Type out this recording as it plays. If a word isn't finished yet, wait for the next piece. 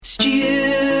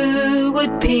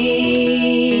Stuart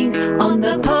Pink on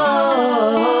the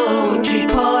Poetry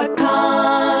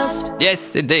Podcast.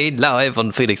 Yes, indeed, live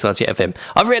on Felix Archie FM.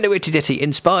 I've written a witty ditty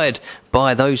inspired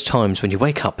by those times when you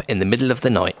wake up in the middle of the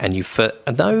night and you, for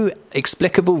no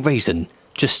explicable reason,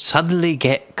 just suddenly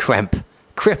get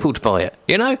crippled by it.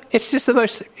 You know, it's just the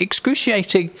most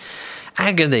excruciating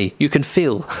agony you can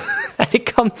feel. And it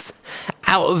comes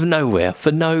out of nowhere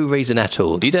for no reason at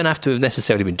all. You don't have to have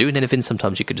necessarily been doing anything.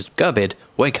 Sometimes you could just go to bed,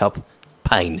 wake up,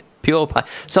 pain, pure pain.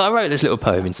 So I wrote this little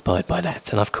poem inspired by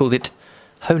that, and I've called it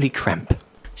Holy Cramp.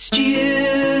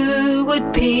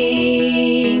 Stuart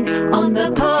Pink on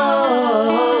the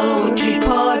Poetry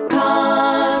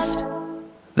Podcast.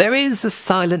 There is a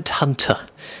silent hunter,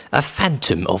 a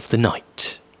phantom of the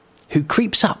night, who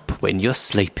creeps up when you're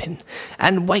sleeping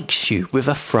and wakes you with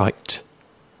a fright.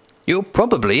 You'll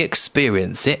probably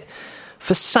experience it.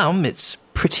 For some, it's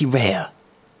pretty rare.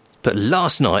 But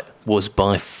last night was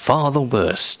by far the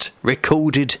worst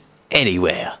recorded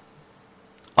anywhere.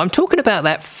 I'm talking about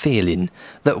that feeling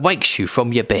that wakes you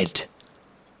from your bed,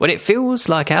 when it feels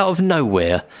like out of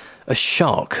nowhere a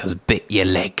shark has bit your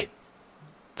leg.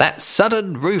 That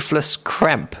sudden ruthless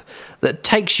cramp that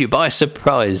takes you by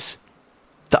surprise,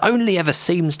 that only ever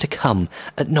seems to come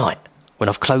at night when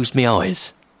I've closed my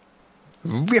eyes.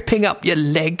 Ripping up your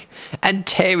leg and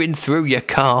tearing through your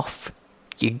calf.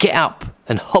 You get up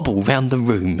and hobble round the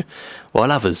room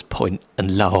while others point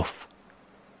and laugh.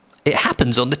 It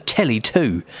happens on the telly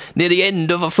too, near the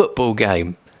end of a football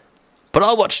game. But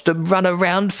I watched them run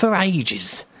around for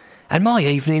ages, and my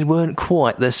evening weren't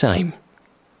quite the same.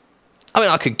 I mean,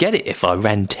 I could get it if I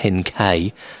ran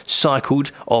 10k,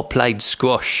 cycled or played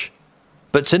squash.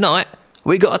 But tonight,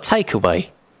 we got a takeaway,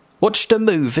 watched a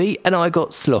movie and I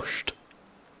got sloshed.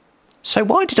 So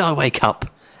why did I wake up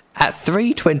at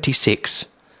 3:26,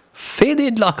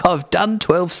 feeling like I've done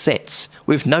 12 sets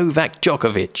with Novak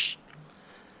Djokovic?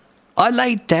 I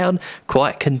laid down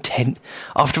quite content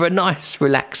after a nice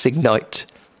relaxing night.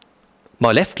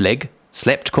 My left leg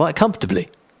slept quite comfortably,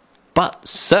 but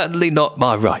certainly not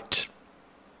my right.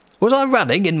 Was I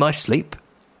running in my sleep?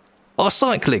 Or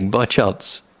cycling by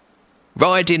chance?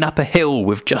 Riding up a hill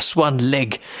with just one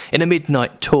leg in a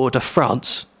midnight Tour de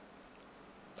France?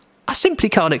 I simply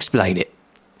can't explain it.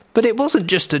 But it wasn't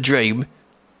just a dream.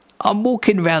 I'm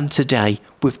walking round today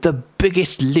with the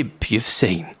biggest limp you've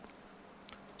seen.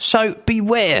 So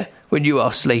beware when you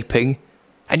are sleeping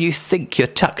and you think you're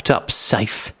tucked up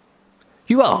safe.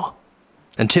 You are,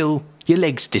 until your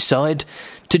legs decide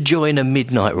to join a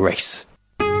midnight race.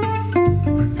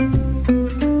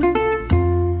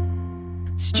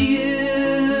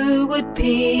 Stuart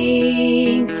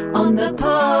Pink on the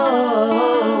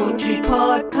Poetry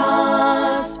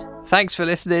Podcast. Thanks for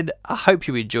listening. I hope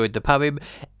you enjoyed the poem.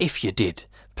 If you did,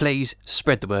 please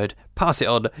spread the word, pass it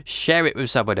on, share it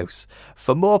with someone else.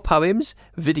 For more poems,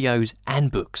 videos and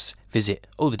books, visit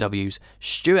all the W's,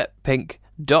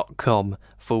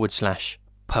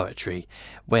 stuartpink.com/poetry,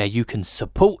 where you can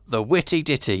support the Witty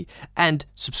Ditty and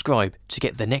subscribe to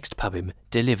get the next poem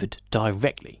delivered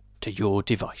directly to your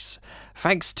device.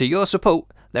 Thanks to your support,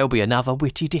 there'll be another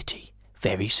Witty Ditty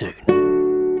very soon.